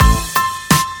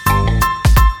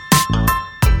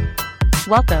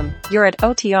Welcome, you're at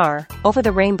OTR, Over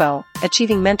the Rainbow,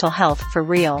 Achieving Mental Health for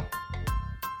Real.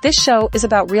 This show is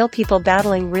about real people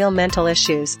battling real mental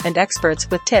issues and experts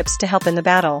with tips to help in the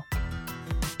battle.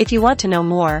 If you want to know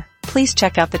more, please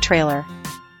check out the trailer.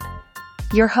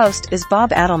 Your host is Bob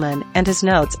Adelman, and his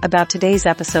notes about today's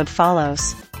episode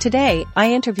follows. Today,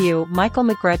 I interview Michael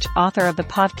McGretch, author of the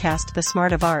podcast The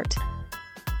Smart of Art,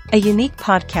 a unique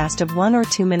podcast of 1 or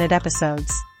 2 minute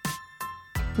episodes.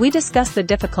 We discuss the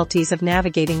difficulties of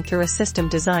navigating through a system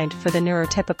designed for the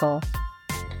neurotypical.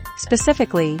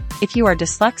 Specifically, if you are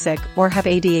dyslexic or have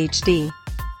ADHD.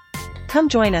 Come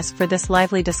join us for this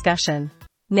lively discussion.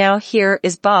 Now here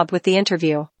is Bob with the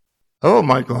interview. Hello,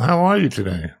 Michael. How are you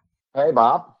today? Hey,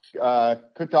 Bob.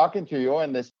 Good talking to you.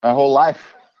 And this my whole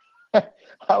life,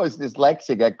 I was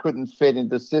dyslexic. I couldn't fit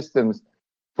into systems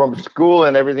from school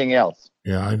and everything else.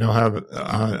 Yeah, I know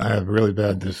I have really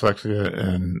bad dyslexia,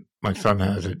 and my son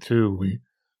has it too.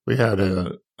 We had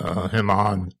him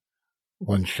on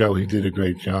one show. He did a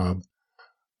great job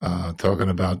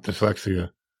talking about dyslexia.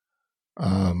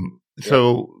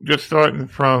 So just starting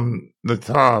from the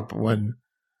top, when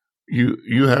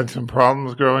you had some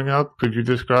problems growing up, could you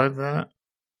describe that?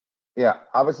 Yeah,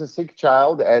 I was a sick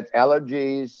child. I had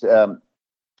allergies,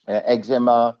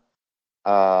 eczema,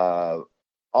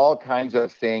 all kinds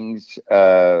of things,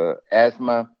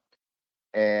 asthma,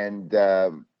 and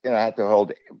I had to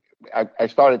hold. I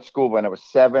started school when I was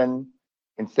 7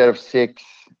 instead of 6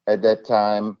 at that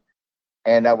time,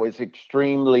 and I was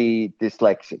extremely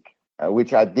dyslexic,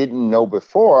 which I didn't know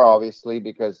before, obviously,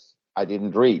 because I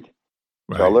didn't read.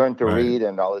 Right, so I learned to read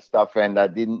and all this stuff, and I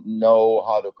didn't know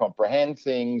how to comprehend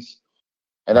things.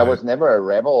 And I was never a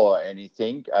rebel or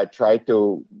anything. I tried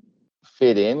to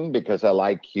fit in because I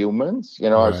like humans,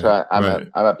 so I'm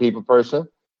a people person.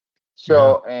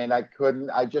 So, and I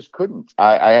just couldn't.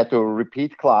 I had to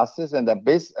repeat classes, and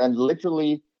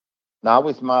literally now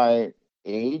with my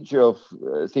age of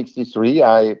 63,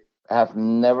 I have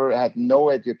never had no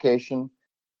education.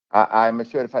 I'm a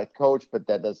certified coach, but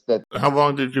that. How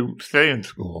long did you stay in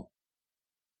school?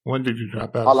 When did you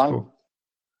drop out of school?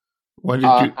 When did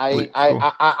you?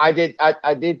 I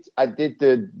did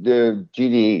the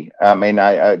GED. I mean,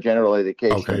 general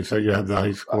education. Okay, so you have the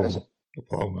high school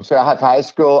diploma. So I have high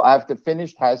school. I have to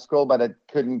finish high school, but I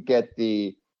couldn't get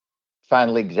the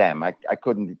final exam. I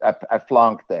couldn't. I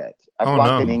flunked that. I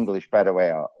flunked in English, by the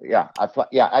way.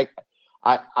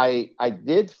 I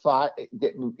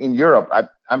did in Europe.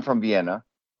 I'm from Vienna.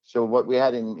 So what we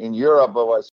had in Europe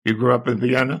was. You grew up in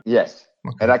Vienna? Yes.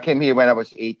 Okay. And I came here when I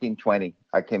was 18, 20.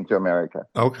 I came to America.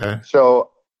 Okay. So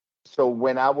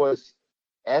when I was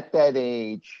at that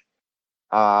age,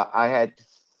 I had,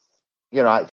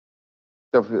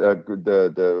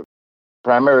 the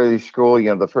primary school,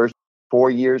 the first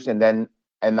 4 years, and then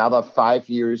another 5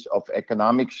 years of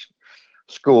economics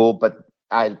school. But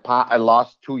I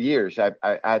lost 2 years. I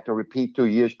had to repeat 2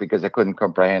 years because I couldn't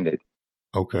comprehend it.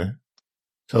 Okay.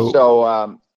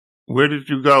 So where did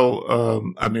you go?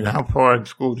 How far in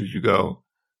school did you go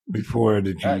before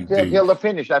the GED? Till the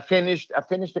finish. I finished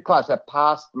the class. I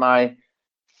passed my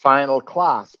final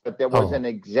class, but there was an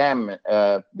exam.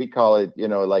 We call it,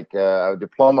 like a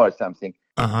diploma or something.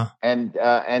 Uh-huh. And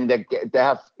they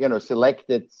have,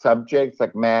 selected subjects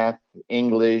like math,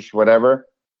 English, whatever.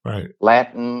 Right.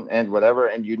 Latin and whatever.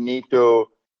 And you need to,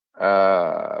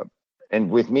 and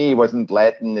with me, it wasn't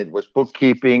Latin. It was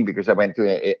bookkeeping because I went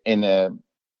to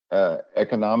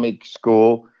economic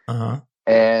school. Uh-huh.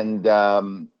 And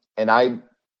I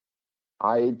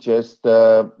just,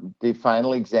 the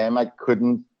final exam, I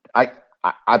couldn't,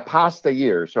 I passed a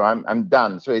year, so I'm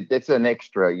done. So it's an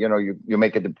extra, you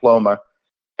make a diploma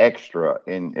extra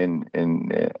and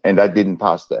I didn't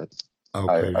pass that.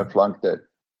 Okay. I flunked it.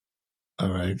 All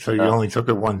right. So you only took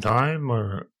it one time,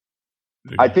 or?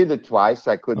 I did it twice.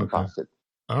 I couldn't pass it.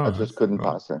 Oh, I just couldn't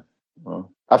pass it.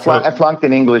 I flunked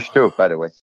in English too, by the way.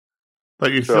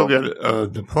 But you still get a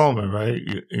diploma, right?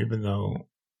 Even though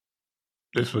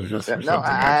this was just for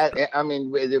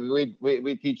something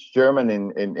we teach German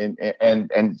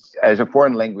and as a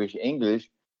foreign language English,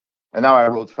 and now I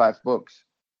wrote 5 books.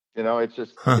 It's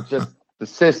just the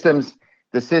systems.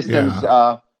 The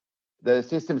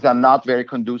systems are not very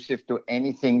conducive to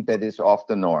anything that is off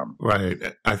the norm.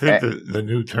 Right. I think the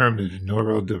new term is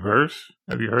neurodiverse.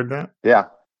 Have you heard that? Yeah.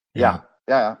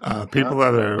 People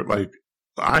that are like,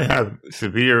 I have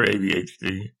severe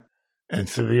ADHD and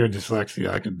severe dyslexia.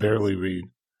 I can barely read.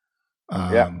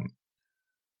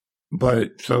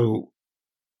 But so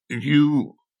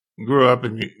you grew up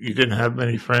and you didn't have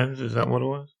many friends? Is that what it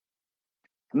was?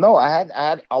 No, I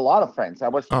had a lot of friends. I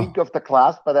was Oh, speaker of the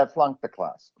class, but I flunked the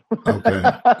class.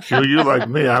 okay. So you like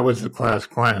me? I was the class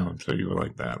clown, so you were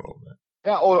like that a little bit.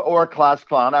 Yeah, or a class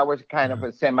clown. I was kind of Yeah.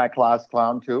 a semi-class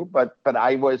clown too, but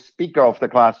I was speaker of the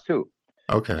class too.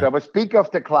 So I Okay. was speaker of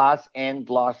the class and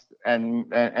lost and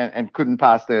couldn't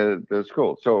pass the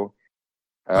school. So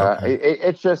Okay.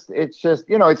 it's just it's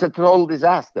a total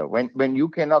disaster when you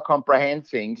cannot comprehend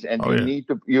things and Oh yeah.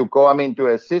 you go into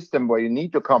a system where you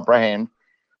need to comprehend,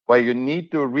 where you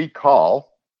need to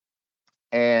recall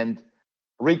and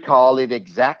recall it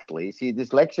exactly. See,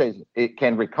 dyslexia it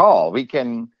can recall. We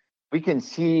can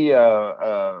see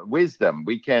wisdom.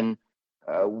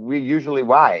 We usually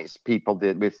wise people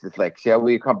did with dyslexia.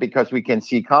 Because we can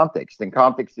see context, and Right.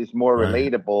 context is more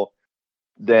relatable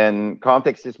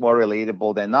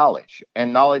than knowledge.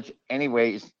 And knowledge,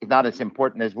 anyway, is not as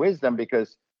important as wisdom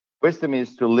because wisdom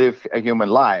is to live a human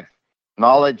life.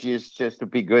 Knowledge is just to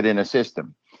be good in a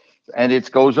system, and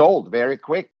it goes old very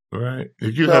quick. Right.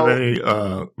 Did you have So any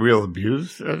real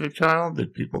abuse as a child?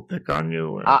 Did people pick on you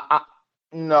or I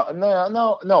no, no,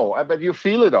 no, no. But you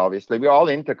feel it. Obviously, we're all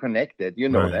interconnected. You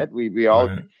know right. that we all,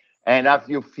 Right. and if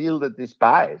you feel the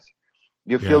despise,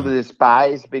 you feel the Yeah.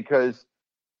 despise because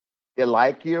they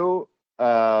like you,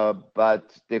 but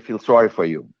they feel sorry for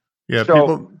you. Yeah,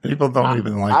 So people don't I,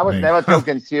 even I like was me. never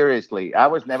taken seriously. I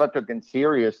was never taken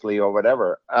seriously or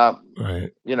whatever.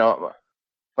 Right. You know,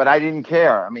 but I didn't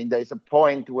care. I mean, there's a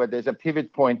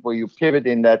pivot point where you pivot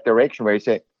in that direction where you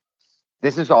say,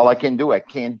 "This is all I can do. I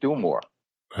can't do more."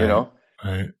 You Right. know,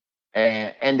 Right.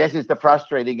 and this is the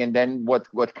frustrating. And then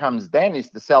what comes then is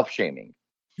the self shaming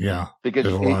Yeah. because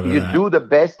There's a lot of you that. do the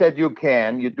best that you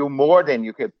can, you do more than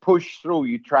you can, push through,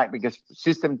 you try because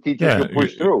system teaches you Yeah.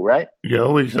 push through, right? You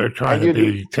always are trying And to you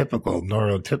do, be typical,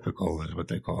 neurotypical is what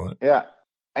they call it. yeah,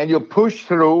 and you push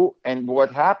through, and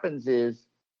what happens is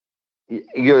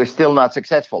you're still not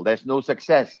successful. There's no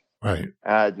success. Right.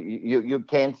 You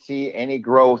can't see any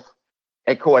growth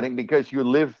according because you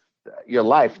live your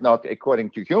life not according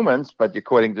to humans but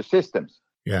according to systems.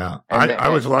 Yeah. and, I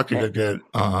and, was lucky and to get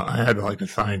I had like a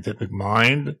scientific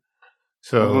mind. mm-hmm.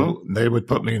 So they would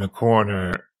put me in a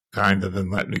corner kind of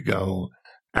and let me go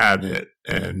at it.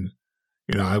 And,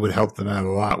 I would help them out a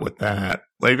lot with that.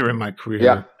 Later in my Yeah.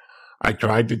 career, I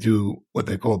tried to do what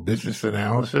they call business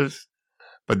analysis,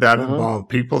 but that Mm-hmm. involved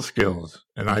people skills,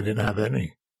 and I didn't have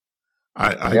any.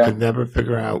 I Yeah. could never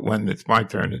figure out when it's my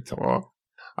turn to talk.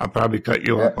 I'll probably cut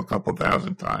you Yeah. up a couple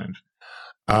thousand times.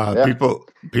 Yeah.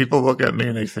 People look at me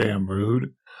and they say I'm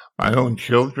rude. My own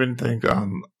children think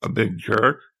I'm a big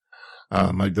jerk.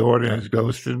 My daughter has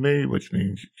ghosted me, which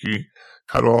means she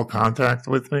cut all contact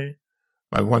with me.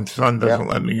 My one son Yeah. doesn't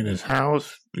let me in his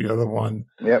house. The other one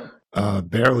Yeah.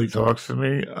 barely talks to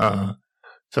me.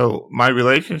 So my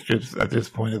relationships at this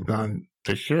point have gone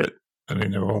to shit. I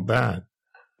mean, they're all bad.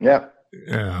 Yeah.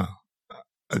 Yeah.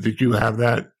 Did you have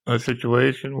that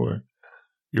situation where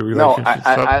your No, relationship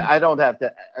suffered? I don't have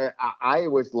to. I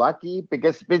was lucky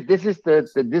because this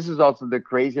is also the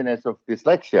craziness of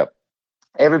dyslexia.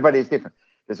 Everybody is different.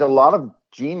 There's a lot of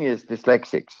genius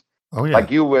dyslexics, Oh yeah,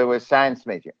 like you were with science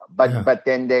major, but yeah,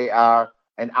 then they are,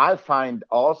 and I find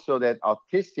also that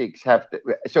autistics have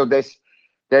so there's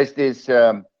this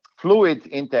fluid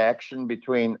interaction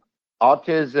between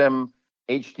autism,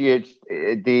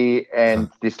 ADHD,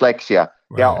 and dyslexia.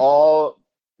 They're right. all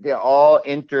they're all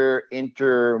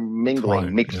intermingling, Twine. Yeah,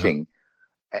 mixing.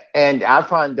 And I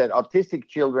find that autistic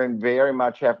children very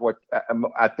much have what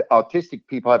autistic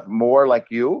people have more like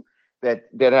you that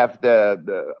have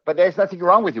but there's nothing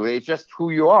wrong with you. It's just who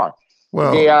you are.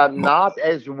 They well, are not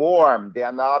as warm. They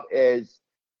are not as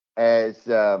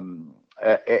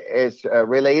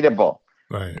relatable.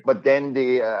 right. But then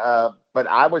but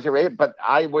I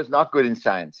was not good in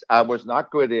science. I was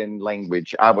not good in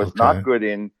language. I was not Okay. good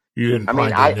in. You didn't I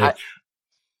mean, find a niche.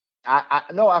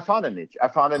 no, I found a niche. I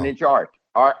found a Oh, niche art.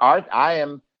 Art.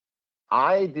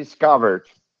 I discovered.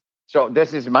 So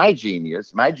this is my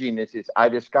genius. My genius is I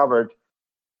discovered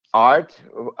art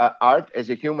as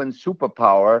a human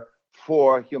superpower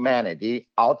for humanity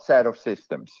outside of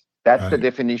systems. That's the right.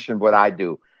 definition. What I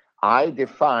do, I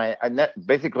define.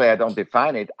 Basically, I don't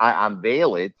define it. I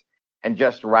unveil it and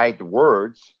just write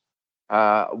words.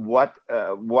 What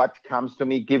comes to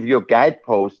me? Give you a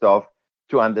guidepost of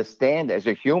to understand as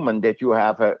a human that you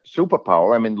have a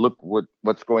superpower. I mean, look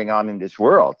what's going on in this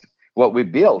world. What we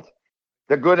built,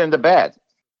 the good and the bad.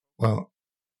 Well,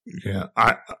 yeah.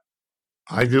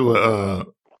 I do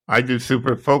I do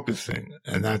super focusing,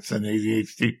 and that's an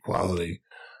ADHD quality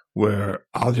where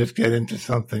I'll just get into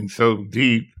something so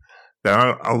deep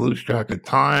that I'll lose track of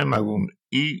time. I won't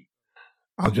eat.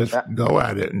 I'll just go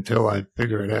at it until I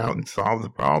figure it out and solve the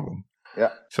problem.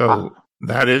 Yeah. So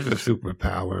that is a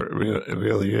superpower. It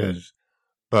really is.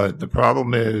 But the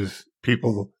problem is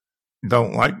people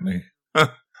don't like me.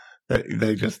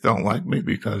 They just don't like me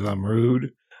because I'm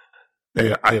rude.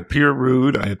 I appear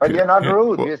rude. But you're not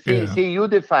rude. You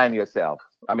define yourself.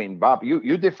 I mean, Bob,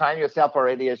 you define yourself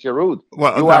already as you're rude.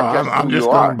 Well, I'm just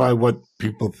going by what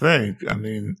people think. I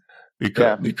mean,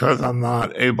 because I'm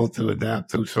not able to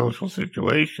adapt to social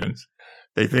situations,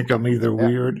 they think I'm either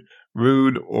weird,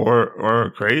 rude,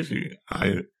 or crazy.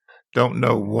 I don't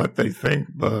know what they think,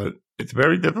 but it's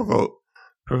very difficult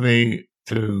for me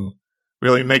to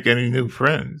really make any new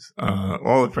friends.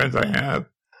 All the friends I have,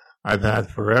 I've had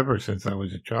forever since I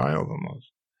was a child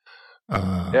almost.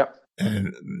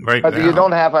 And right but now,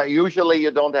 usually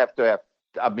you don't have to have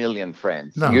a million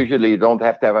friends. No. Usually you don't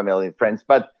have to have a million friends,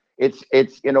 but it's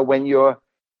when you're,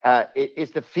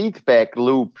 it's the feedback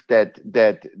loop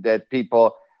that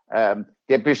people,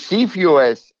 they perceive you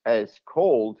as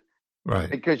cold. Right.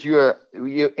 Because you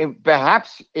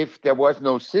perhaps if there was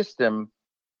no system,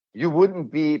 you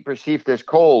wouldn't be perceived as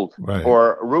cold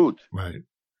or rude. Right.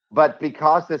 But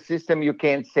because the system, you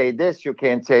can't say this, you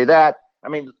can't say that. I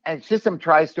mean, and system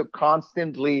tries to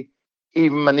constantly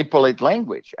even manipulate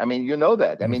language. I mean, you know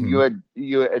that. I mean,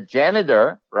 you're a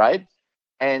janitor, right?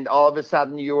 And all of a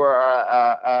sudden you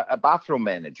are a bathroom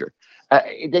manager.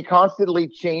 They constantly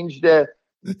change the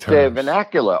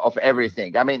vernacular of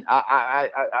everything. I mean,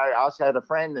 I also had a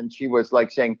friend, and she was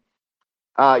like saying,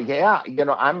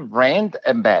 I'm brand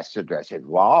ambassador. I said,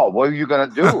 wow, what are you going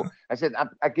to do? I said, I'm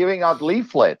giving out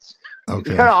leaflets on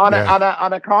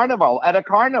a carnival, at a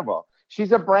carnival.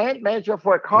 She's a brand manager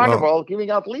for a carnival,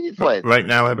 giving out leaflets. Right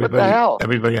now,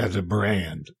 everybody has a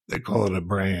brand. They call it a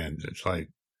brand. It's like,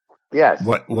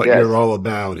 what you're all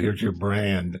about. Here's your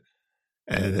brand.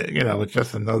 And, it's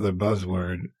just another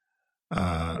buzzword.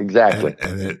 Exactly.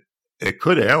 And it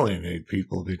could alienate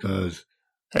people because,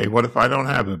 hey, what if I don't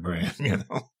have a brand?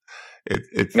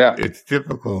 It's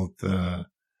difficult.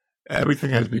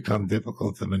 Everything has become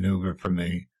difficult to maneuver for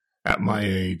me at my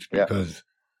age because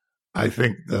I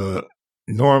think the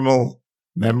normal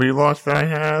memory loss that I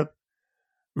have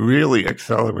really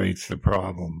accelerates the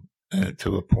problem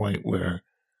to a point where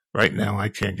right now I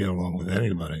can't get along with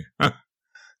anybody.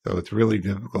 So it's really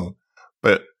difficult.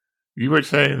 But you were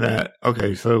saying that,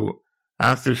 okay, so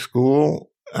after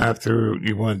school, after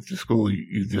you went to school,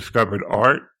 you discovered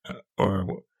art,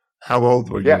 or how old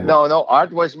were you? Yeah, no,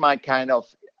 art was my kind of,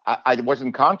 I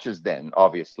wasn't conscious then,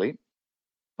 obviously.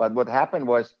 But what happened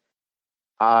was,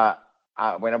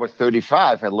 when I was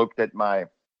 35, I looked at my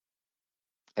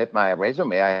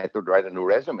resume. I had to write a new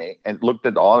resume and looked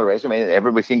at all the resume, and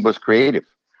everything was creative.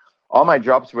 All my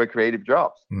jobs were creative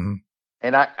jobs. Mm-hmm.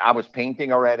 And I was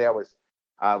painting already. I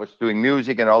was doing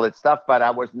music and all that stuff, but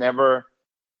I was never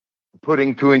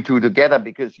putting two and two together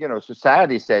because,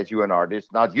 society says you're an artist,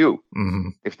 not you. Mm-hmm.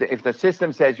 If the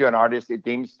system says you're an artist, it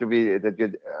deems to be that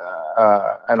you're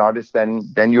an artist,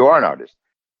 then you are an artist.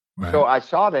 Right. So I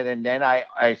saw that, and then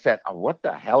I said, oh, what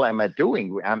the hell am I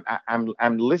doing?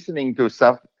 I'm listening to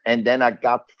stuff, and then I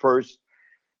got first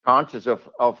conscious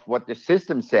of what the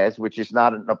system says, which is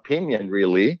not an opinion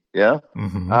really,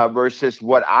 versus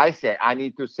what I say. I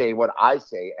need to say what I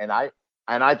say, and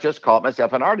I just called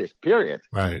myself an artist. Period.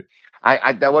 Right.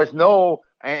 I there was no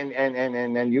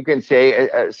and you can say,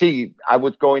 see, I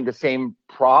would go in the same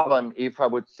problem if I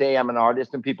would say I'm an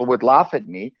artist and people would laugh at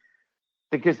me.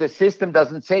 Because the system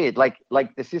doesn't say it, like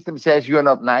the system says you're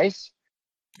not nice.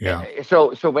 Yeah.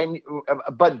 So when,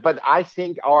 but I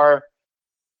think our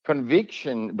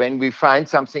conviction when we find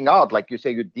something out, like you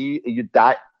say, you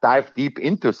dive deep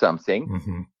into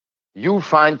something, you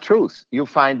find truth, you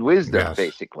find wisdom,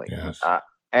 basically. Yes.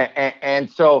 And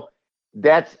so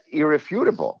that's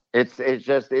irrefutable. It's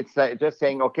just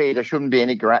saying, okay, there shouldn't be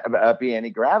any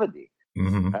gravity.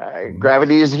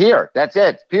 Gravity is here. That's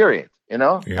it. Period.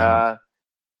 Yeah.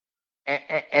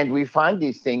 And we find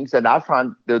these things, and I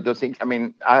found those things. I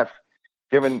mean, I've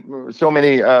given so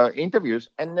many interviews,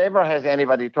 and never has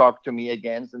anybody talked to me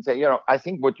against and say, I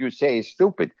think what you say is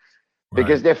stupid,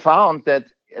 because they found that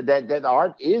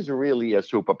art is really a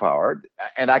superpower,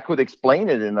 and I could explain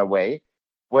it in a way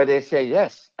where they say,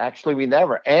 yes, actually we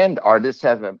never. And artists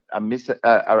have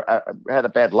had a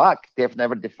bad luck. They've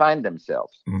never defined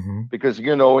themselves, because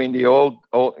in the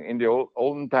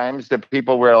olden times, the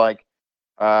people were like,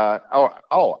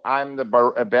 I'm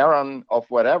the baron of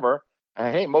whatever.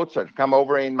 Hey, Mozart, come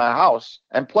over in my house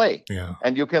and play. Yeah.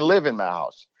 And you can live in my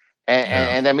house.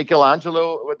 And then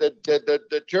Michelangelo with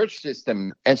the church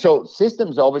system. And so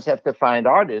systems always have to find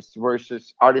artists,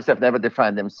 versus artists have never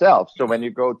defined themselves. So when you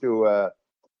go to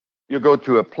you go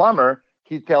to a plumber,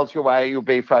 he tells you why you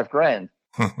pay $5,000.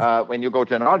 When you go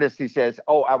to an artist, he says,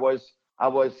 "Oh, I was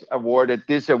awarded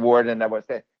this award, and I was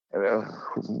that."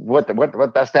 What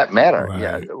does that matter? Right.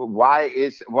 Yeah,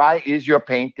 why is your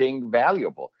painting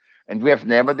valuable? And we have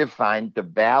never defined the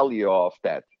value of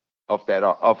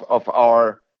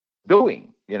our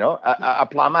doing. You know, a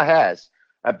plumber has,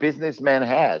 a businessman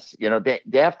has. You know, they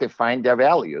have to find their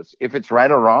values. If it's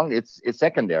right or wrong, it's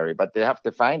secondary, but they have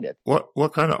to find it.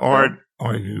 What kind of art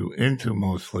are you into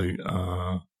mostly?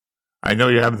 I know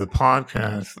you have the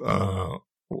podcast.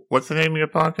 What's the name of your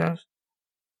podcast?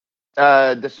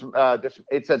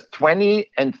 It's a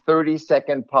 20 and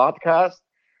 30-second podcast.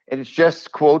 It's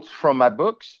just quotes from my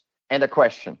books and a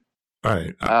question.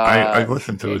 Right. I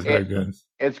listened to it. It's very good.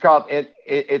 It's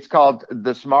called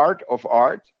The Smart of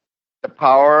Art, the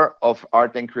Power of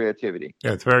Art and Creativity.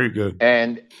 Yeah, it's very good.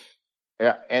 And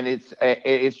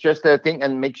it's just a thing,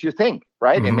 and makes you think,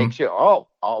 right? Mm-hmm. It makes you,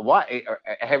 what?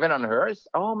 Heaven on earth?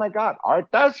 Oh my God, art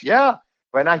does? Yeah.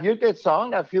 When I hear that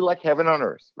song, I feel like heaven on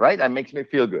earth, right? That makes me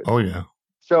feel good. Oh yeah.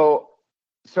 So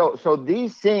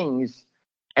these things,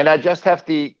 and I just have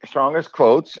the strongest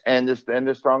quotes and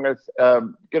the strongest,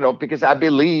 because I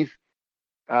believe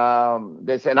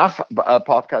there's enough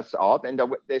podcasts out, and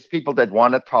there's people that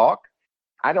want to talk.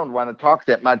 I don't want to talk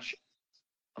that much.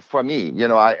 For me,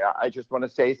 I just want to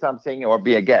say something or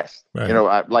be a guest,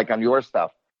 right. Like on your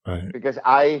stuff, right. Because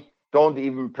I don't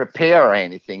even prepare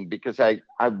anything, because I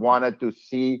wanted to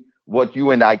see what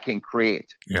you and I can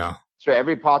create. Yeah. So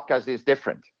every podcast is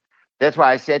different. That's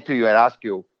why I said to you and asked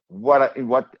you, what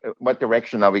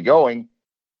direction are we going?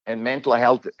 And mental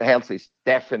health is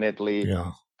definitely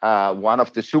one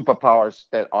of the superpowers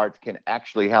that art can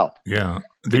actually help. Yeah.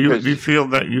 Do you feel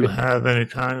that you have any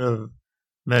kind of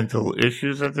mental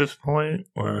issues at this point,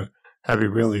 or have you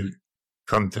really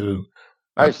come to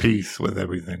peace with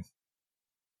everything?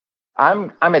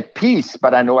 I'm at peace,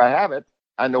 but I know I have it.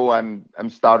 I know I'm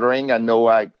stuttering. I know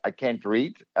I can't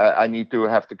read. I need to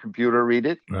have the computer read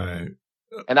it. Right.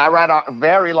 And I write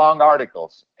very long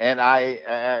articles, and I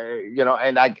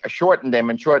shorten them,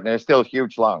 and they're still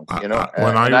huge long.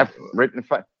 I've written.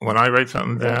 When I write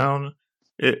something down,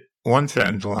 one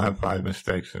sentence will have 5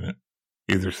 mistakes in it.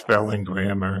 Either spelling,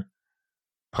 grammar,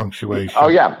 punctuation. Oh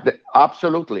yeah,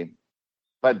 absolutely.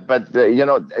 But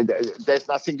there's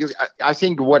nothing. I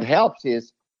think what helps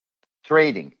is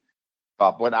trading.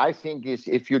 Bob, what I think is,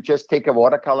 if you just take a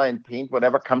watercolor and paint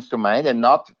whatever comes to mind, and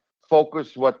not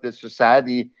focus what the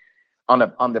society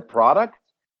on the product,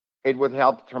 it would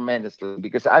help tremendously.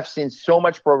 Because I've seen so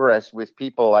much progress with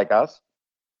people like us.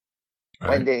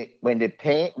 Right. When they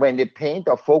paint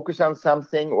or focus on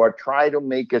something, or try to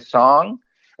make a song,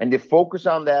 and they focus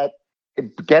on that,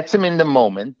 it gets them in the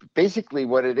moment. Basically,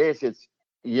 what it is,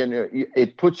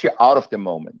 it puts you out of the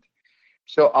moment.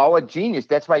 So our genius,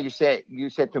 that's why you said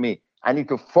to me, I need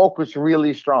to focus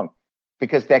really strong,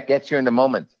 because that gets you in the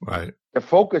moment. Right. The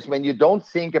focus, when you don't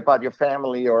think about your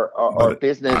family or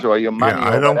business or your money. Yeah,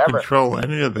 I don't control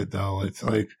any of it, though. It's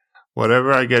like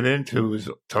whatever I get into is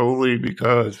totally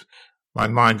because my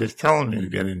mind is telling me to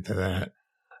get into that.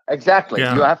 Exactly.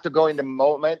 Yeah. You have to go in the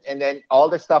moment, and then all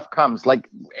the stuff comes. Like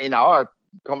in our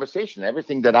conversation,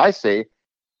 everything that I say,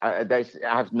 I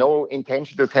have no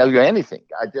intention to tell you anything.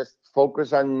 I just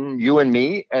focus on you and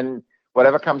me, and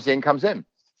whatever comes in, comes in.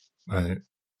 Right.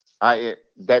 But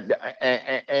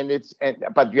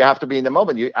you have to be in the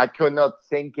moment. I could not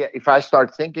think. If I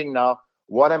start thinking now,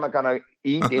 what am I gonna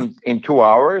eat in 2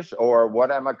 hours, or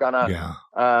what am I gonna?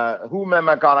 Whom am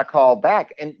I gonna call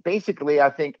back? And basically, I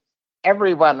think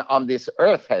everyone on this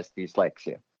earth has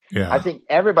dyslexia. Yeah. I think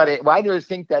everybody. Why do you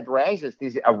think that rises?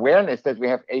 This awareness that we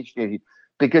have ADHD,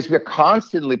 because we're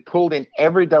constantly pulled in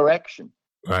every direction.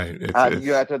 Right.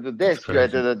 You have to do this. You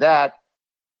have to do that.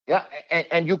 Yeah,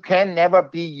 and you can never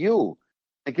be you,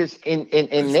 because in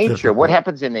nature, difficult. What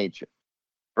happens in nature,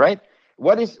 right?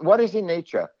 What is in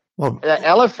nature? Well, an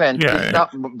elephant is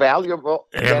not valuable.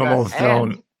 Animals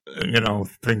don't,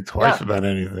 think twice about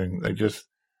anything. They just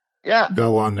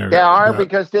go on their. They are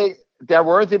because they're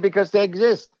worthy because they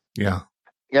exist. Yeah.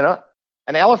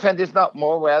 An elephant is not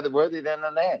more worthy than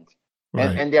an ant,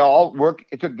 right. and they all work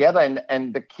together,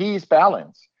 and the key is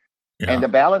balance. Yeah. And the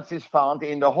balance is found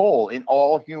in the whole, in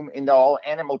all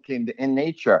animal kingdom, in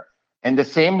nature. And the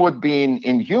same would be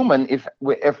in human if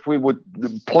we would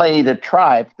play the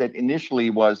tribe that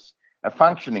initially was a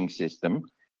functioning system,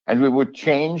 and we would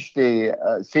change the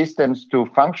systems to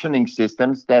functioning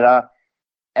systems that are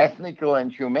ethical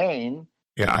and humane.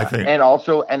 Yeah, I think, and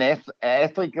also an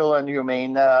ethical and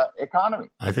humane economy.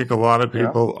 I think a lot of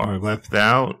people are left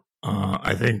out.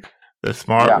 I think the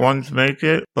smart ones make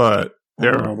it, but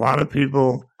there are a lot of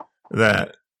people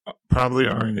that probably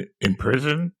are in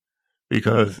prison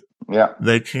because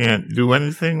they can't do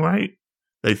anything right.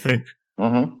 They think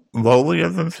lowly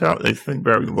of themselves. They think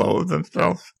very low of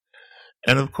themselves.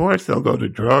 And of course, they'll go to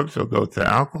drugs, they'll go to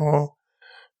alcohol.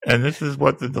 And this is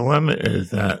what the dilemma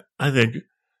is, that I think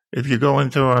if you go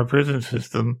into our prison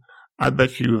system, I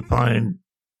bet you would find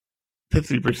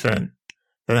 50%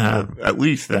 that have at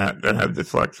least that have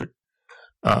dyslexic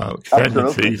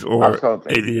tendencies or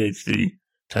ADHD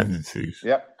tendencies.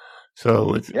 Yep.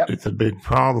 So it's a big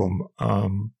problem.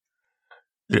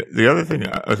 The other thing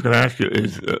I was going to ask you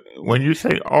is, when you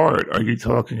say art, are you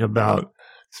talking about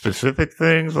specific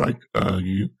things like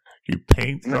you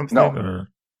paint something or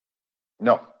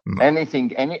no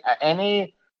anything,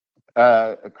 any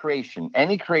creation,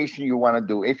 any creation you want to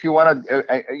do? If you want to,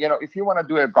 if you want to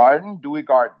do a garden, do a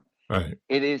garden. Right.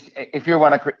 It is. If you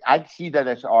want to, I see that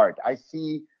as art. I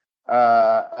see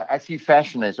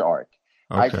fashion as art.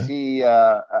 Okay. I see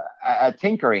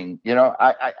tinkering.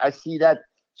 I see that.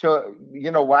 So,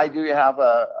 why do you have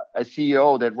a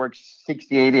CEO that works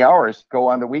 60, 80 hours, go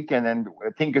on the weekend and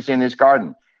tinkers in his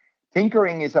garden?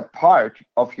 Tinkering is a part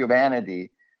of humanity,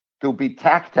 to be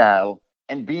tactile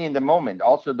and be in the moment.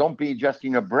 Also, don't be just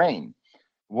in your brain.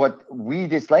 What we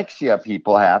dyslexia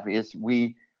people have is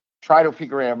we try to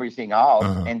figure everything out,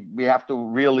 and we have to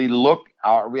really look.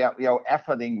 We are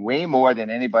efforting way more than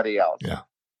anybody else. Yeah.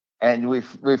 And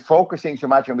we're focusing so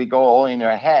much, and we go all in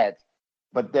our head.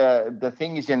 But the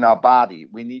thing is in our body.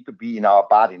 We need to be in our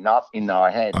body, not in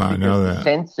our head. I know that.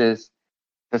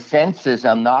 The senses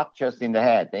are not just in the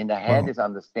head. In the head is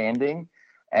understanding,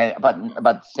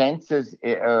 but senses.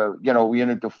 You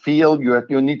need to feel.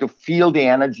 You need to feel the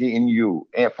energy in you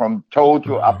from toe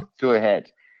to up to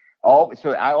head.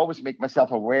 So I always make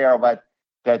myself aware of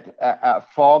that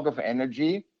fog of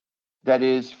energy that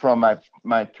is from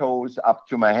my toes up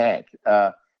to my head.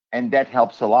 And that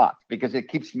helps a lot because it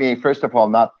keeps me, first of all,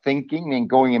 not thinking and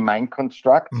going in mind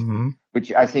constructs,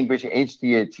 which I think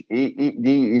ADHD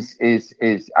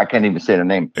is I can't even say the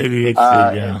name.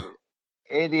 ADHD,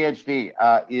 ADHD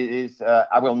is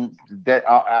I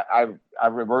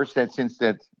reversed that since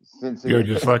you're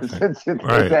dyslexic,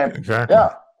 right? Exactly.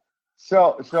 Yeah.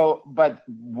 So, but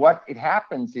what it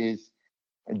happens is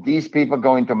these people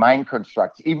go into mind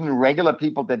constructs. Even regular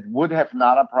people that would have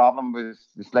not a problem with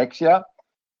dyslexia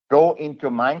go into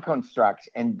mind constructs,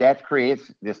 and that creates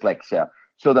dyslexia.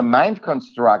 So the mind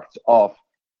constructs of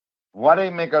what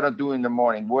am I going to do in the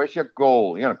morning? Where's your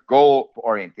goal? Goal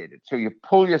oriented. So you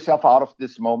pull yourself out of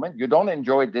this moment. You don't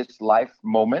enjoy this life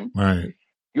moment. Right.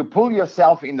 You pull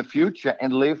yourself in the future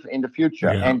and live in the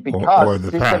future. Yeah. And because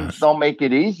the systems past. Don't make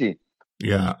it easy.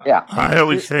 Yeah. Yeah. I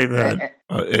always say that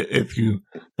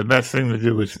the best thing to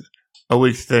do is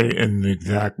always stay in the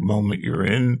exact moment you're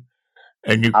in.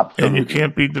 And you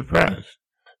can't be depressed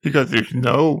because there's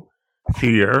no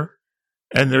fear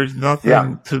and there's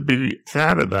nothing to be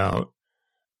sad about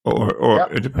or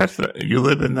depressed. You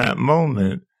live in that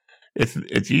moment. It's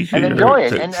easier and enjoy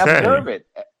it to and say observe it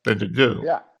than to do.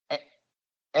 Yeah,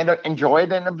 and enjoy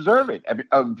it and observe it.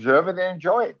 Observe it and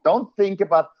enjoy it. Don't think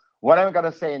about what am I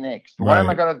going to say next. What am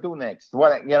I going to do next?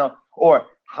 Or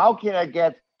how can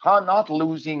I not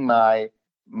losing my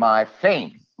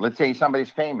fame? Let's say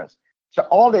somebody's famous. So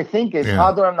all they think is,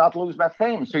 how do I not lose my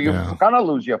fame? So you're going to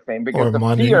lose your fame because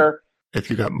money, fear, if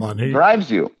you got money, drives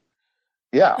you.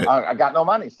 Yeah, I got no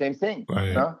money. Same thing.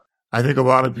 Right. I think a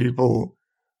lot of people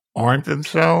aren't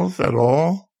themselves at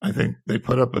all. I think they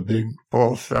put up a big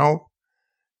false self.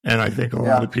 And I think a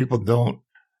lot of people don't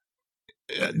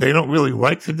really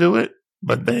like to do it,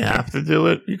 but they have to do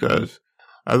it because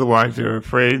otherwise they're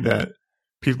afraid that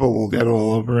people will get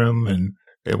all over them and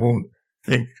they won't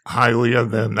think highly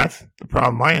of them. That's the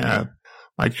problem I have.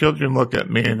 My children look at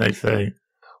me and they say,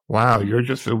 wow, you're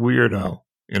just a weirdo.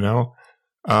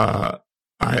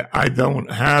 I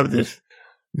don't have this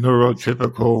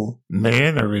neurotypical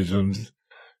mannerisms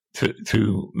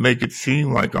to make it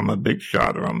seem like I'm a big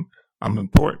shot or I'm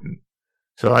important.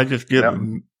 So I just give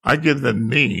them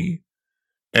me,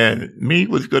 and me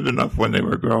was good enough when they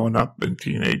were growing up in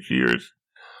teenage years,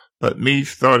 but me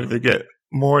started to get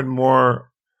more and more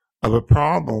of a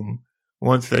problem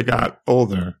once they got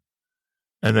older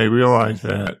and they realized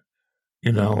that,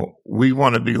 we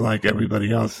want to be like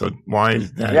everybody else. So why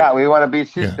is that? Yeah, we want to be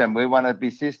system. We want to be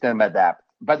system adapt.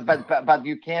 But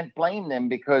you can't blame them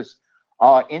because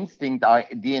our instinct, our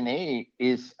DNA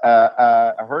is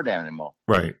a herd animal.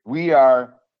 Right. We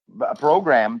are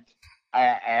programmed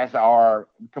as our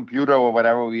computer or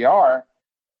whatever we are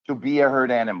to be a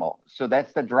herd animal. So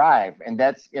that's the drive. And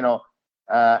that's,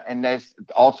 And there's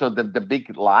also the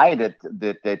big lie that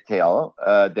they tell,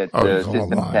 that the it's all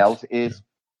system lies. tells is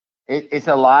it's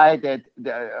a lie that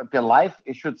the life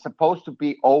is supposed to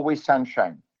be always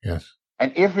sunshine. Yes.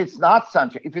 And if it's not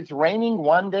sunshine, if it's raining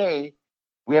one day,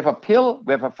 we have a pill,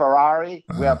 we have a Ferrari,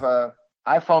 we have a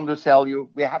iPhone to sell you,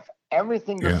 we have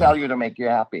everything to sell you to make you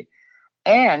happy.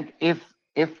 And if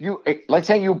you, let's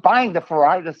say you're buying the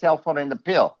Ferrari, the cell phone, and the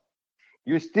pill,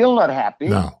 you're still not happy.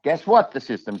 No. Guess what? The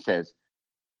system says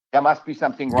there must be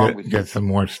something wrong with you. Get some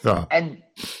more stuff. And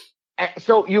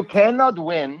so you cannot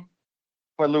win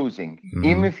for losing,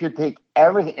 even if you take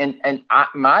everything. And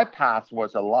my path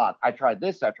was a lot. I tried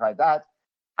this, I tried that.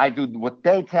 I do what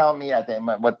they tell me. I do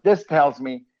what this tells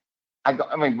me.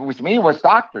 With me, it was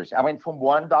doctors. I went from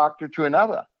one doctor to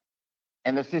another,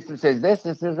 and the system says this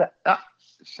is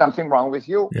something wrong with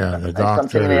you. Yeah, the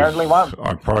doctors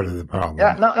are part of the problem.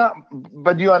 Yeah, no,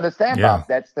 but you understand, Bob?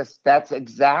 That's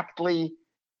exactly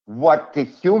what the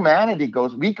humanity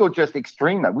goes. We go just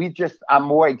extreme. We just are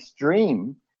more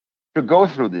extreme to go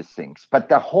through these things. But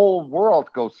the whole world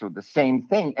goes through the same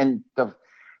thing, and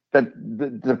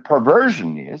the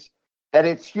perversion is that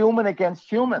it's human against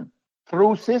human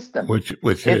through system, which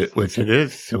it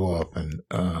is too often.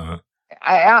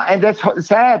 And that's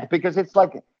sad, because it's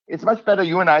like, it's much better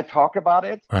you and I talk about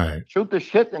it, right? Shoot the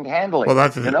shit and handle it. Well,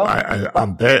 that's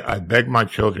I beg my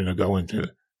children to go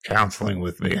into counseling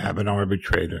with me, have an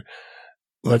arbitrator.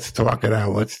 Let's talk it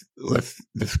out. Let's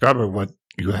discover what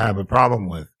you have a problem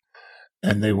with,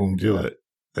 and they won't do it.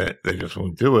 They just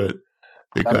won't do it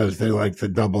because they like to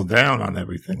double down on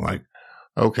everything. Like,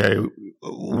 okay,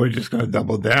 we're just going to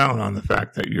double down on the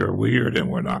fact that you're weird, and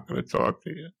we're not going to talk to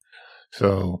you.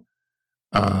 So,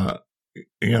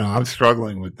 I'm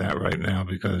struggling with that right now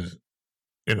because,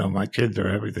 my kids are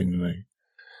everything to me.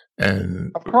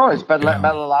 And of course, but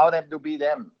allow them to be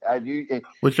them.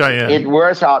 Which I am. It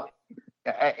wears out.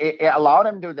 Allow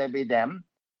them to be them,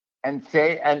 and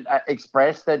say and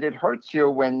express that it hurts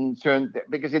you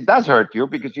because it does hurt you,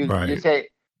 because you say.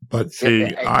 But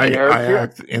see, I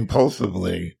act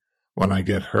impulsively when I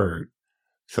get hurt,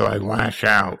 so I lash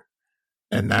out,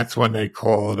 and that's when they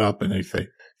call it up and they say,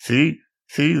 "See,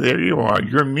 there you are.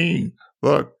 You're mean.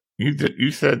 Look,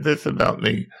 you said this about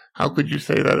me. How could you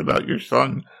say that about your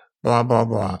son? Blah blah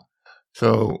blah."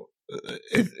 So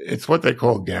it's what they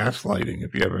call gaslighting.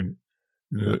 If you ever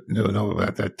know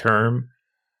about that term,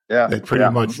 they pretty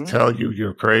much tell you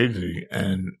you're crazy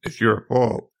and it's your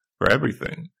fault for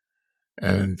everything.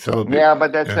 And so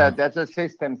but that's a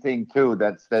system thing too.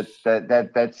 That's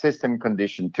system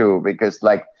condition too, because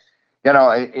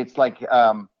it's like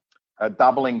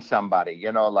doubling somebody,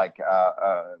 like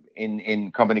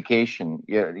in communication,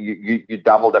 you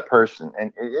double the person,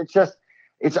 and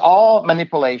it's all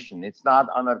manipulation. It's not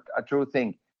on a true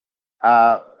thing.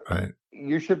 Right.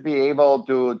 You should be able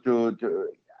to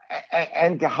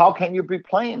and how can you be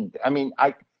blamed? I mean,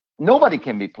 nobody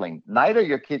can be blamed, neither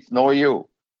your kids nor you.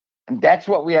 And that's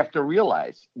what we have to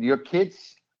realize. Your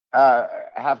kids are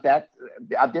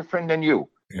different than you.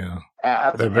 Yeah,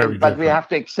 they're very but different. We have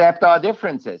to accept our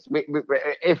differences.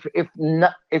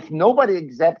 If nobody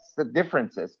accepts the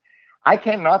differences, I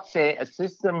cannot say a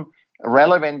system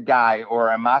relevant guy or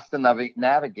a master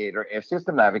navigator, a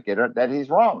system navigator, that he's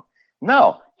wrong.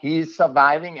 No, he's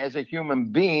surviving as a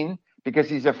human being because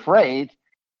he's afraid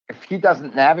if he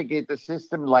doesn't navigate the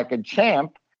system like a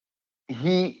champ,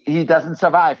 he doesn't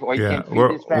survive, or he can't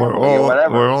feed his family or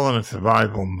whatever. We're all in a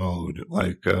survival mode,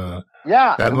 like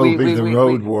that movie, The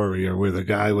Road Warrior, where the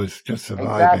guy was just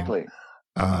surviving.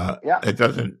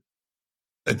 Exactly.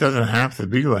 It doesn't have to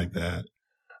be like that.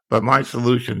 But my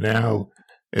solution now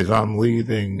is I'm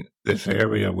leaving this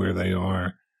area where they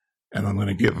are, and I'm going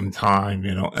to give them time,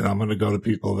 and I'm going to go to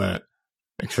people that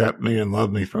accept me and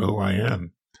love me for who I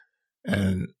am,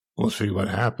 and we'll see what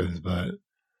happens. But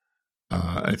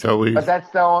it's always. But that's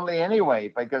the only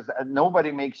anyway, because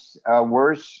nobody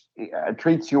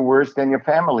treats you worse than your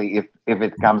family if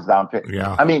it comes down to it.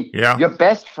 Yeah. I mean, your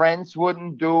best friends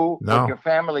wouldn't do what your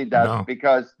family does,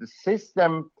 because the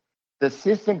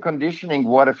system conditioning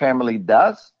what a family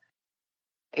does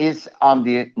is on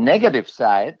the negative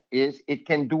side, is it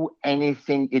can do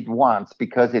anything it wants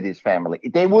because it is family.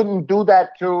 They wouldn't do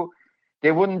that to the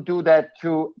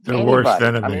anybody. Worst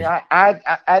enemy. I mean,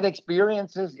 I had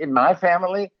experiences in my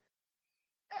family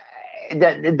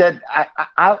that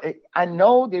I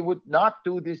know they would not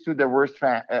do this to their worst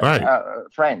friend.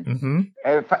 Mm-hmm.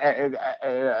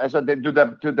 So they do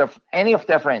to any of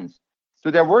their friends.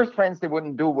 To their worst friends, they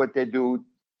wouldn't do what they do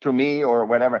to me or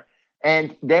whatever.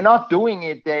 And they're not doing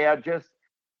it. They are just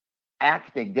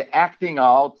acting. They're acting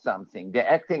out something. They're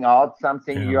acting out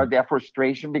something. Yeah. You're their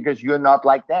frustration because you're not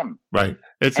like them. Right.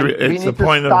 It's And we it's a need to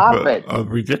point stop it. of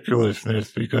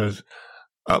ridiculousness because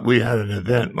we had an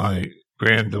event. My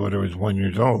granddaughter was 1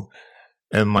 year old,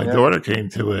 and my Yeah. daughter came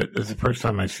to it. It's the first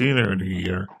time I've seen her in a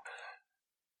year,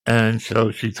 and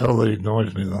so she totally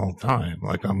ignores me the whole time,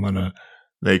 like I'm gonna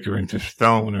make her into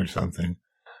stone or something.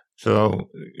 So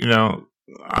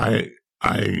I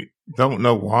don't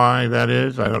know why that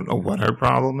is. I don't know what her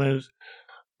problem is,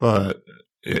 but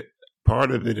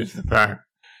part of it is the fact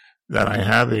that I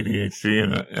have ADHD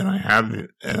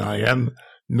and I am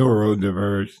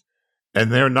neurodiverse,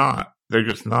 and they're not. They're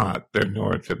just not. They're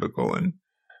neurotypical, and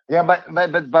Yeah, but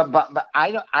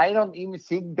I don't even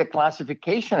think the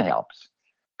classification helps.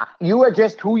 You are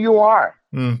just who you are.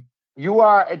 You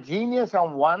are a genius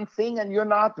on one thing, and you're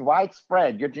not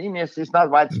widespread. Your genius is not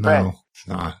widespread. no, it's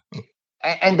not.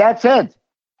 And that's it.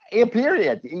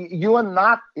 Period. You are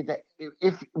not.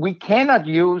 If we cannot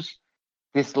use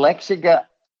dyslexia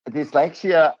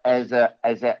as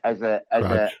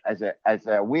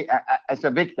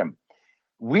a victim,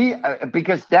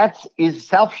 because that is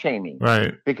self-shaming.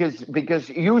 Right. Because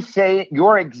you say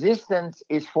your existence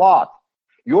is flawed.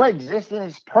 Your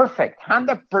existence is perfect,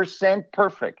 100%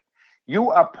 perfect.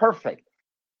 You are perfect.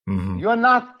 Mm-hmm. You're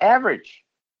not average.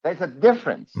 There's a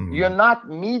difference. Mm-hmm. You're not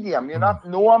medium. You're not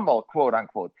normal, quote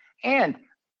unquote. And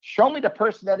show me the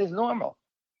person that is normal.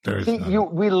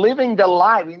 We're living the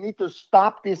lie. We need to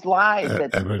stop this lie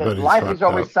that life is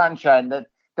always sunshine. That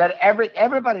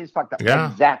everybody's fucked up.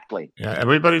 Yeah. Exactly. Yeah,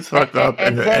 everybody's fucked up,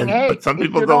 but some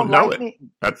people don't know it.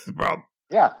 That's the problem.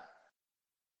 Yeah.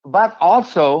 But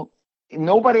also,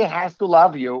 nobody has to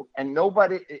love you, and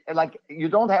you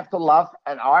don't have to love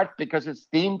an art because it's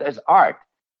deemed as art.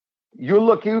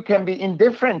 You can be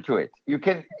indifferent to it. You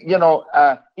can,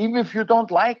 even if you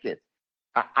don't like it.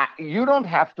 You don't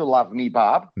have to love me,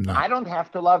 Bob. No. I don't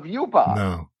have to love you, Bob.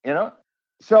 No.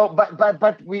 So,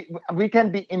 but we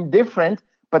can be indifferent,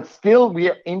 but still we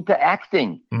are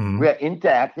interacting. Mm-hmm. We are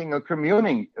interacting or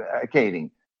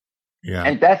communicating. Yeah.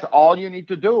 And that's all you need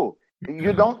to do.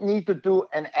 You don't need to do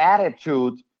an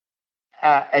attitude,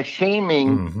 a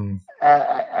shaming,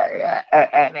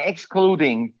 an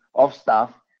excluding of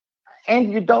stuff.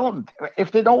 And you don't.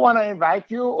 If they don't want to invite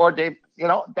you, or they,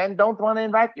 then don't want to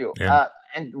invite you. Yeah.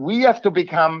 And we have to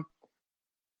become,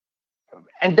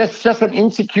 and that's just an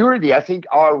insecurity. I think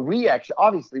our reaction,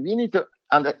 obviously, we need to,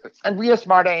 and we are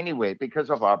smarter anyway because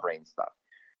of our brain stuff.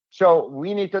 So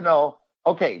we need to know,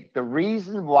 okay, the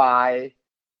reason why,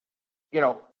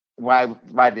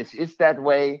 why this is that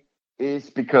way is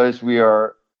because we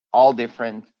are all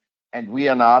different, and we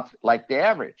are not like the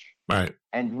average. Right.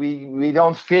 And we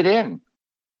don't fit in.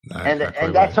 And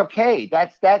that's okay.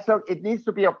 That's it needs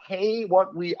to be okay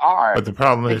what we are. But the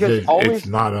problem is it's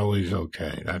not always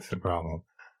okay. That's the problem.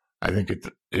 I think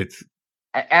it's.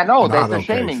 I know there's the okay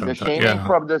shaming. sometimes. The shaming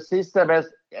from the system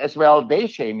as well. They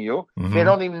shame you. Mm-hmm. They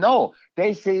don't even know.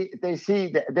 They think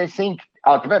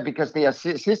ultimately because they are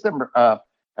system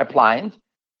appliant.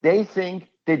 They think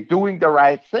they're doing the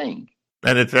right thing.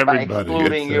 And it's everybody. By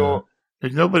excluding you.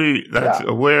 There's nobody that's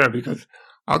aware, because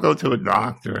I'll go to a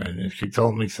doctor, and if she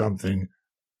told me something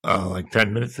like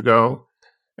 10 minutes ago,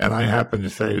 and I happen to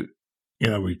say,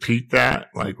 repeat that,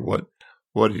 like what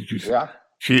did you say? Yeah.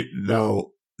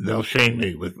 They'll shame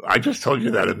me with, I just told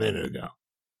you that a minute ago.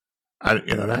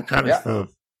 That kind of stuff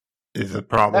is a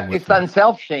problem. It's not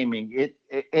self-shaming. It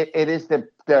is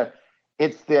the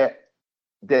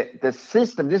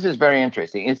system. This is very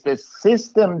interesting. It's the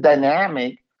system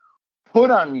dynamic put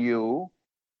on you,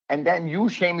 and then you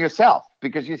shame yourself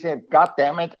because you say, God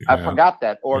damn it, I forgot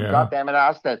that, or God damn it, I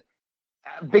asked that.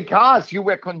 Because you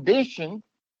were conditioned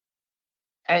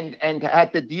and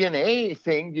had the DNA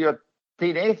thing, your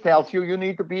DNA tells you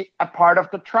need to be a part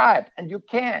of the tribe, and you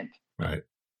can't. Right.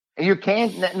 You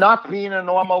can't not be in a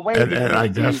normal way. And I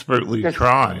desperately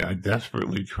try. I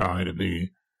desperately try to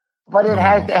be. But it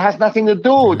has nothing to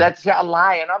do. That's a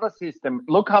lie. Another system.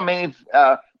 Look how many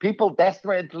people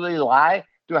desperately lie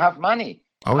to have money.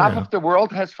 Half of the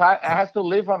world has to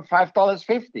live on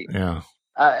 $5.50. Yeah.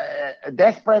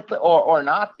 Desperate or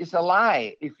not is a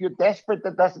lie. If you're desperate,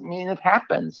 that doesn't mean it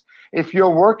happens. If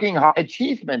you're working hard,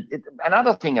 achievement.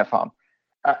 Another thing I found: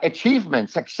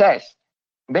 achievement, success,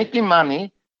 making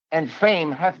money, and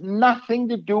fame have nothing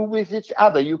to do with each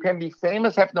other. You can be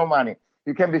famous, have no money.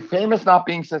 You can be famous not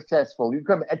being successful. You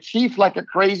can achieve like a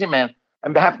crazy man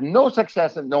and have no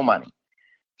success and no money.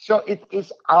 So it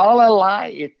is all a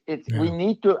lie. We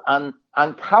need to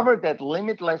uncover that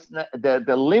limitless,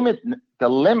 the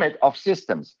limit of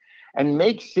systems. and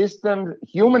make systems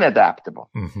human adaptable.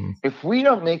 Mm-hmm. If we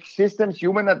don't make systems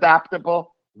human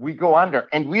adaptable, we go under.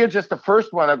 And we are just the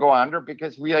first one to go under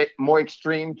because we are more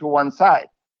extreme to one side.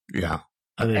 Yeah.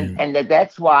 I mean, and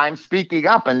that's why I'm speaking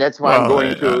up, and that's why I'm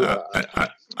going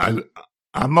to.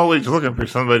 I'm always looking for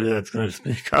somebody that's going to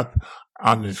speak up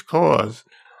on this cause.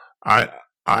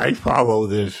 I follow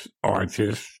this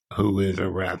artist who is a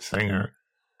rap singer.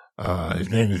 His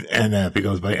name is NF. He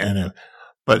goes by NF,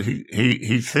 but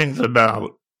he sings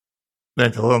about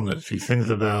mental illness. He sings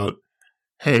about,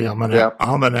 hey, I'm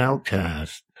an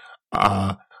outcast.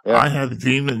 I have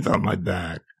demons on my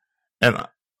back, and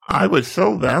I was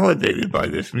so validated by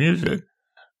this music.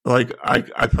 Like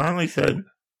I finally said,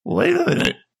 wait a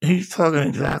minute, he's talking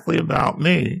exactly about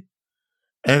me,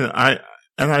 and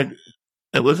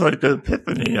it was like an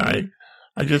epiphany. I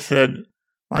just said,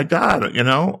 my God,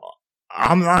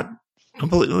 I'm not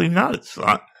completely nuts.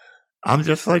 I'm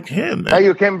just like him. No,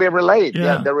 you can be related.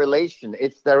 Yeah, the relation.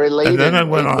 It's the relation. And then I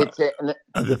went on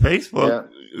the Facebook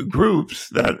groups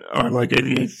that are like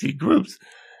ADHD groups,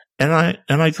 and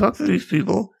I talk to these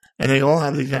people, and they all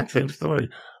have the exact same story.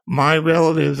 My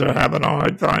relatives are having a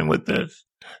hard time with this.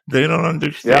 They don't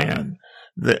understand.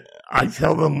 That I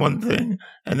tell them one thing,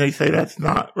 and they say that's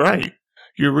not right.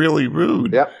 You're really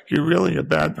rude. You're really a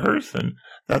bad person.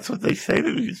 That's what they say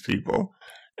to these people,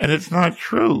 and it's not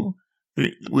true.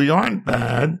 We aren't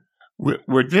bad.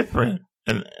 We're different,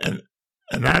 and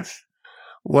that's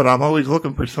what I'm always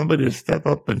looking for, somebody to step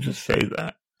up and just say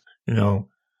that.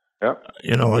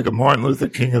 Like a Martin Luther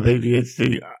King of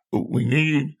ADHD. We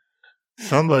need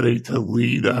somebody to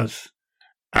lead us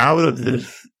out of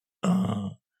this.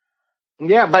 But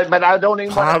I don't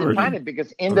even want to define it,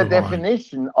 because in the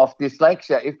definition of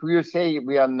dyslexia, if you say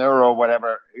we are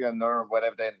whatever they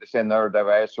say,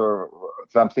 neurodiverse or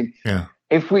something. Yeah.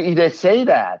 If we either say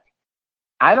that,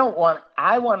 I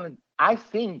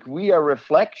think we are a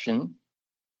reflection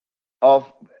of,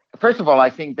 first of all, I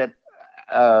think that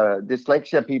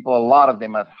dyslexia people, a lot of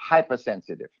them are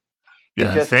hypersensitive.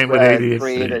 Yeah, same with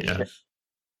ADHD.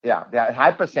 They're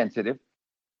hypersensitive.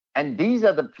 And these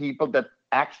are the people that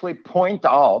actually point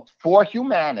out for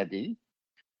humanity,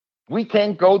 we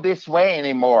can't go this way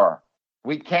anymore.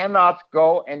 We cannot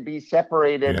go and be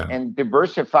separated and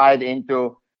diversified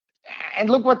into. And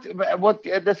look what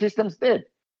the systems did.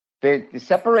 They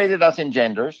separated us in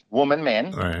genders, woman,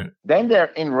 men. Right. Then they're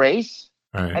in race,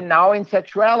 and now in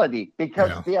sexuality,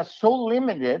 because they are so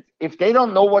limited. If they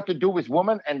don't know what to do with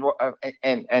woman and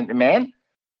man,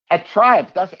 a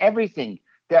tribe does everything.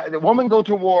 The women go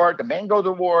to war, the men go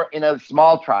to war in a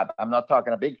small tribe. I'm not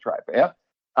talking a big tribe.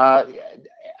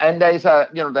 And there's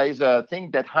a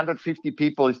thing that 150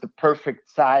 people is the perfect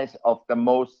size of the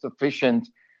most sufficient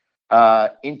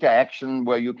interaction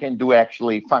where you can do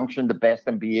actually function the best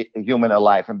and be a human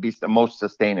alive and be the most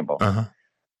sustainable. Uh-huh.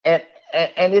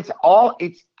 And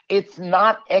it's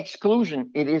not exclusion.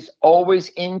 It is always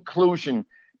inclusion,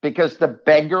 because the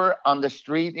beggar on the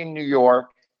street in New York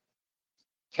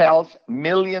tells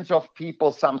millions of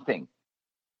people something.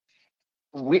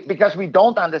 Because we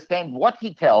don't understand what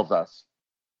he tells us,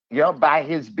 by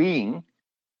his being,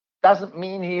 doesn't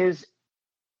mean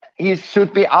he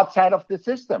should be outside of the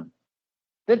system.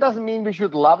 That doesn't mean we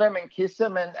should love him and kiss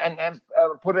him and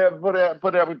put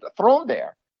a throne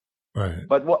there. Right.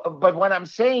 But what I'm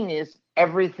saying is,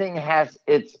 everything has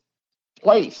its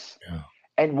place. Yeah.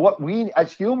 And what we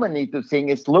as humans need to think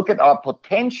is look at our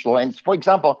potential. And for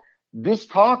example, this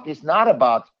talk is not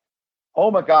about,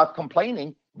 oh my God,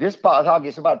 complaining. This talk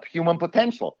is about human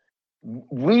potential.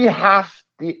 We have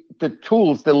the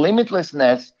tools, the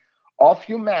limitlessness of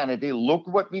humanity. Look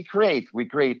what we create. We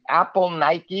create Apple,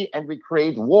 Nike, and we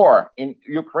create war in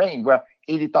Ukraine, where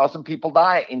 80,000 people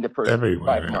die in the first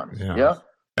 5 months. Yeah.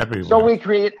 Everywhere. So we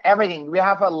create everything. We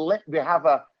have a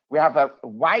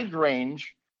wide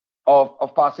range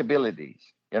of possibilities,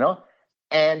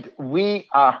 and we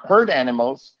are herd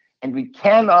animals, and we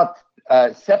cannot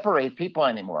separate people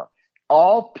anymore.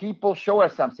 All people show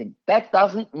us something. That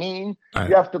doesn't mean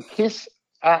you have to kiss.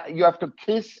 You have to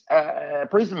kiss a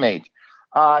prison mate.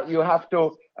 You have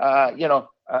to,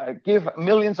 give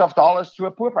millions of dollars to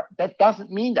a poor person. That doesn't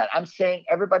mean that. I'm saying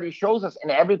everybody shows us,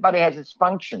 and everybody has its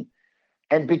function.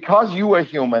 And because you are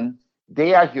human,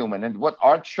 they are human. And what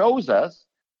art shows us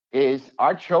is,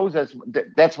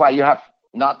 that's why you have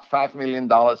not $5 million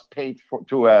paid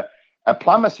to a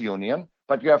plumbers union,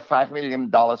 but you have $5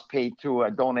 million paid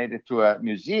donated to a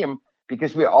museum,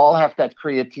 because we all have that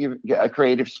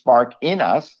creative spark in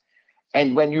us.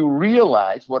 And when you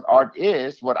realize what art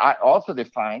is, what I also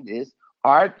defined is,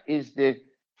 art is the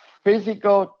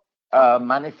physical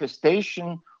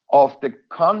manifestation of the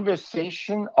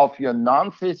conversation of your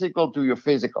non-physical to your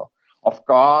physical, of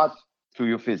God to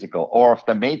your physical, or of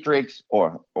the matrix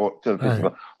or to the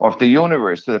physical, or of the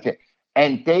universe to the,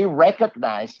 and they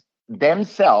recognize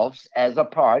themselves as a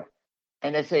part,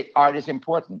 and they say art is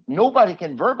important. Nobody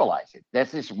can verbalize it.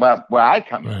 This is where I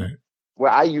come in,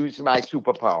 where I use my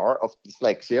superpower of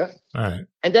dyslexia,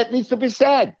 and that needs to be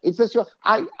said. It's just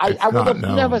I would have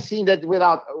never seen that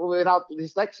without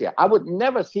dyslexia. I would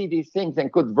never see these things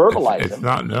and could verbalize them. It's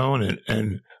not known,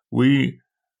 and we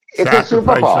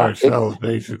sacrifice ourselves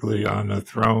basically on the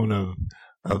throne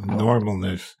of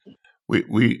normalness.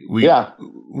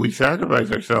 We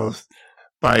sacrifice ourselves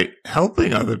by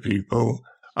helping other people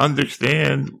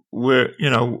understand where,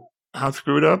 how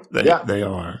screwed up they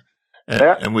are.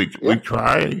 And we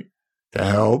try to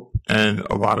help, and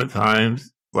a lot of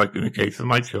times, like in the case of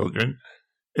my children,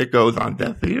 it goes on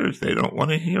deaf ears. They don't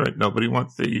want to hear it. Nobody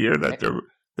wants to hear that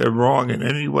they're wrong in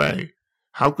any way.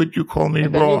 How could you call me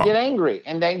wrong? Then you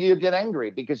get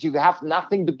angry, because you have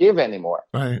nothing to give anymore.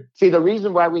 Right. See, the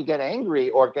reason why we get angry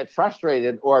or get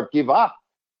frustrated or give up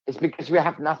is because we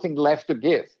have nothing left to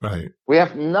give. Right. We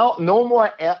have no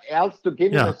more else to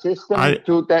give in the system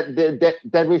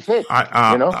that we fit.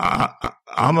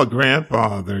 I'm a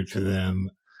grandfather to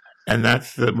them, and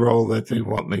that's the role that they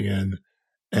want me in.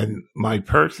 And my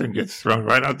person gets thrown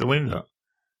right out the window.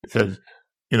 It says,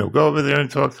 go over there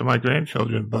and talk to my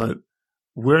grandchildren, but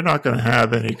we're not going to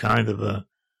have any kind of a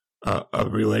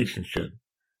relationship.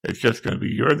 It's just going to be,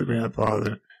 you're the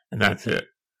grandfather, and that's it.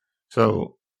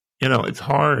 So, it's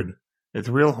hard. It's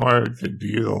real hard to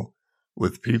deal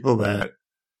with people that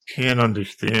can't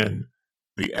understand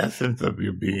the essence of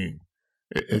your being.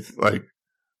 It's like,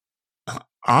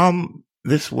 I'm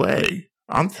this way.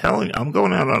 I'm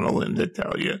going out on a limb to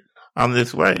tell you I'm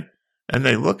this way. And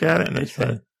they look at it and they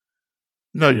say,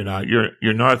 no, you're not. You're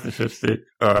narcissistic.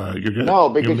 You're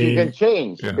just, because you can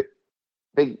change. Yeah.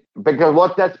 Because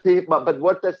what does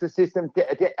the system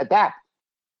adapt?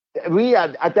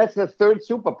 That's the third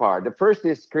superpower. The first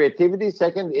is creativity.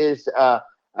 Second is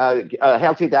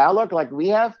healthy dialogue, like we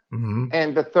have,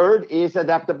 and the third is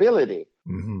adaptability.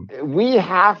 We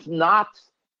have not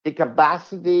the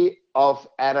capacity of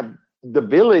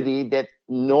adaptability that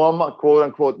normal, quote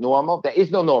unquote, normal. There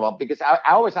is no normal, because I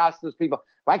always ask those people,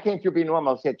 why can't you be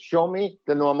normal? I said, show me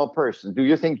the normal person. Do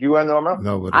you think you are normal?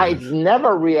 No, I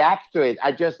never react to it.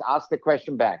 I just ask the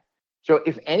question back. So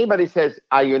if anybody says,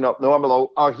 are you not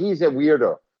normal, or he's a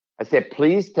weirdo, I said,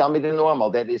 please tell me the normal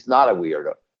that is not a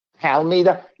weirdo. Tell me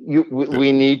that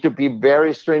we need to be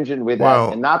very stringent with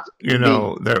that, and not.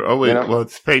 They're always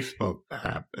it's Facebook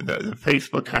happy. The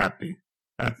Facebook happy.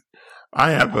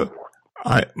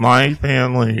 My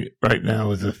family right now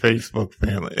is a Facebook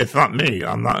family. It's not me.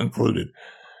 I'm not included.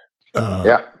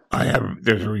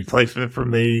 There's a replacement for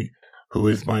me, who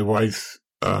is my wife's,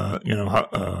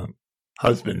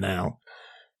 husband now,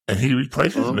 and he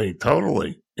replaces me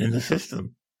totally in the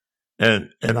system,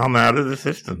 and I'm out of the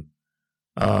system.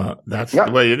 That's the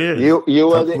way it is. And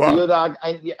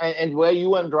were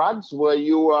you on drugs? Were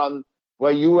you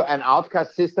an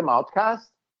outcast, system outcast?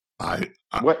 I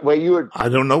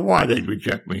don't know why they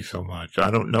reject me so much.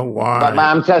 I don't know why. But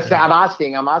I'm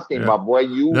asking, Bob. Were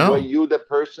you the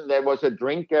person that was a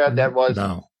drinker, that was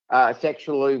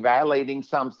sexually violating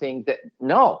something?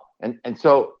 And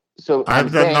so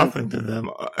I've done nothing to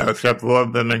them except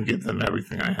love them and give them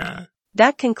everything I had.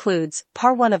 That concludes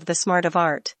part 1 of The Smart of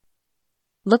Art.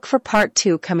 Look for part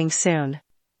 2 coming soon.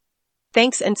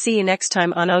 Thanks, and see you next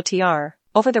time on OTR,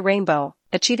 Over the Rainbow,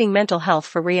 Achieving Mental Health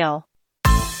for Real.